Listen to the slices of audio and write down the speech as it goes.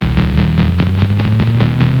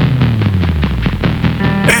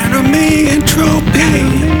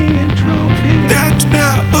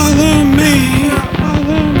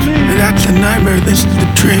this is the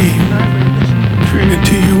dream.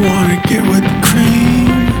 Until you wanna get with the cream.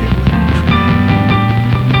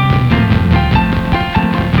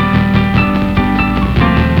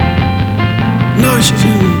 No, you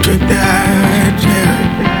shouldn't drink that, yeah.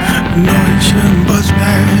 No, you shouldn't bust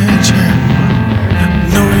that, yeah.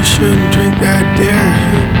 No, you shouldn't drink that, yeah.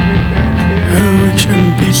 No, you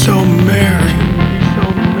shouldn't be so merry.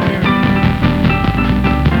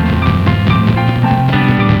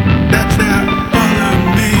 That's that other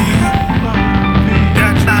me.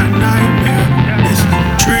 That's not a nightmare. It's a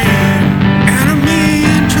dream. Anomie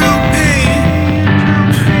Entropy.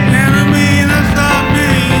 Anomie, that's not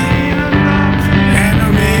me.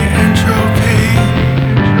 Anomie Entropy.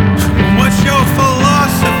 What's your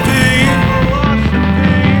philosophy?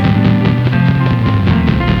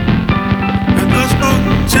 Let's go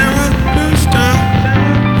Zarathustra.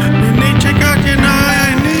 You need to check out your eye,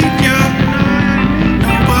 I need ya.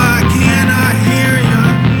 No, why can't I hear ya?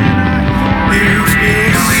 If you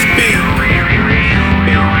speak,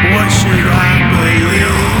 what should I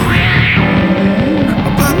believe?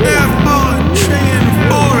 About that fallen tree in the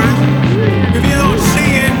forest. If you don't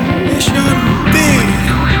see it, it shouldn't be.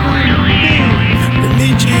 The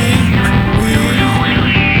Nietzsche,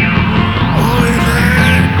 always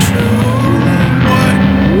that true. What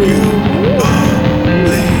you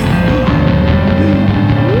believe.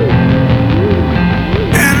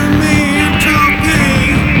 Anomie Entropy.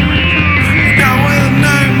 Got with a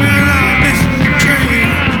nightmare, now this is a dream.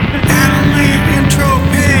 Anomie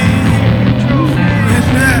Entropy. Is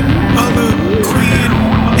that other queen?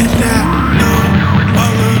 Is that no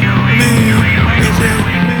other me? Is it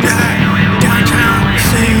that downtown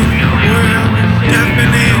scene where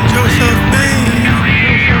Stephanie and Josephine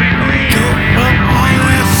get up on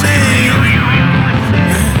that scene?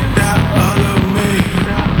 Is that other me?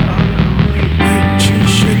 Which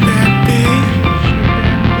should that be?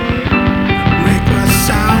 Make a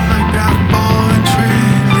sound like that fallen tree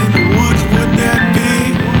in the woods, would that be?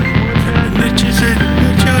 And that you said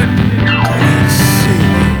you should go and see.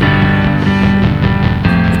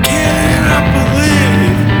 I cannot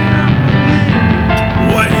believe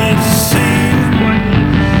what is seen.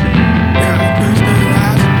 Yeah, there's no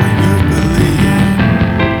last what you believe.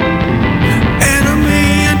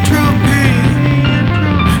 Anomie Entropy.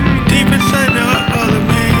 Deep inside the other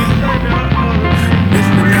me. It's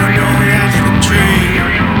the unknown, that's the dream.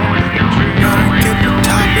 Gotta get the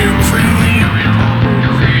top and cream.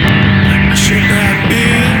 Should that be?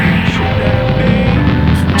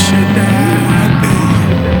 Should that be?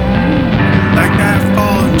 Like that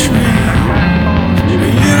fallen tree.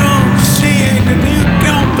 You don't see it and you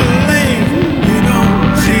don't believe. You don't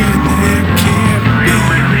see it and it can't be.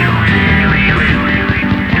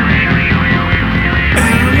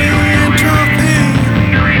 Anomie Entropy.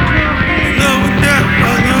 In love with that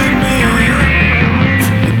other me.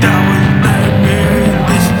 That was a nightmare and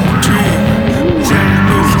this is a dream.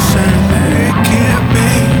 Zarathustra says that it can't be.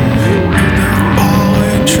 With that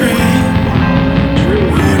fallen tree.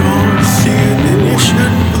 You don't see it and you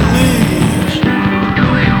shouldn't believe.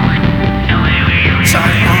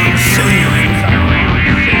 Sight unseen.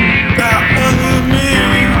 That other me.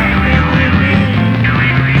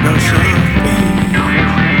 Josephine.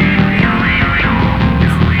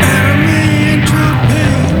 Anomie Entropy.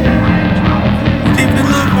 Deep in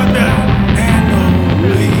love with that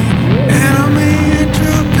anomie. Anomie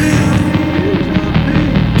Entropy.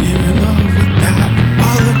 Deep in love with that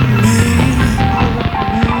other me.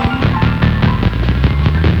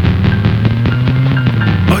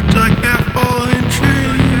 Much like that fallen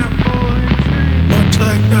tree. Much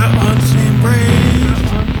like that unseen breeze.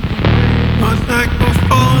 Much like those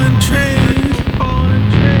fallen trees.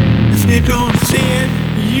 If you don't see it,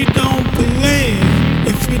 you don't believe.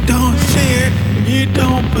 If you don't see it, you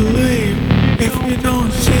don't believe. If you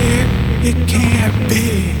don't see it, it can't be.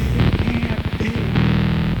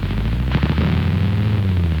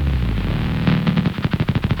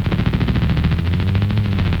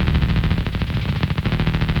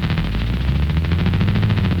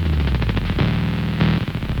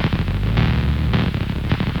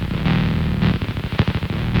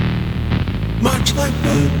 Much like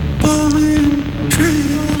the fallen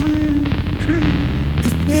tree.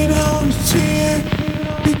 If you don't see it,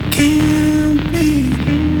 it can't be.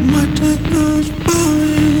 Much like those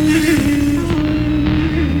fallen leaves.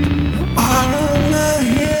 Out on the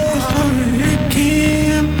hills, it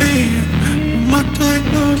can't be. Much like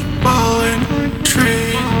those fallen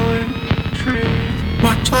trees.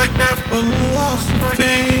 Much like that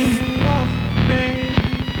philosophy.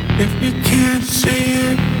 If you can't see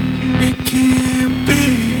it, it can't be.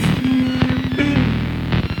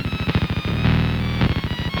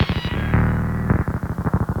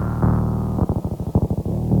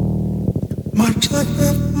 like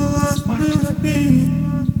a philosophy.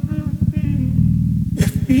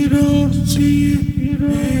 If you don't see it,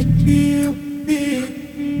 it can't be.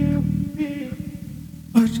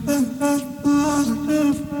 Much like a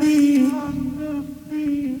philosophy.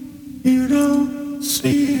 You don't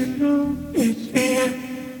see it, it can't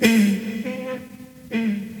be.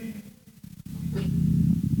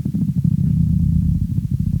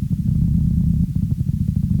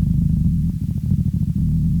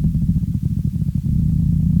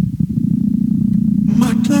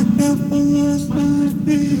 Much like a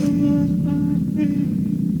philosophy,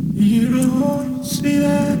 you don't see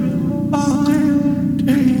that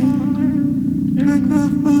quality. Like a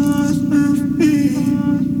philosophy,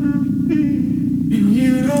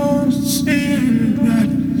 you don't see that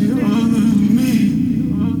you're me.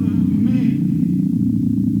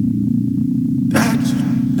 That's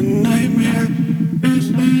the nightmare. This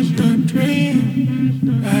is the dream.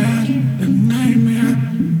 That's the nightmare.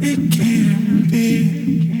 It can't be.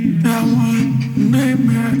 That one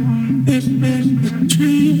nightmare. This is the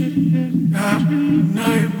dream. That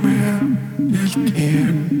nightmare. This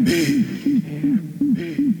can't be.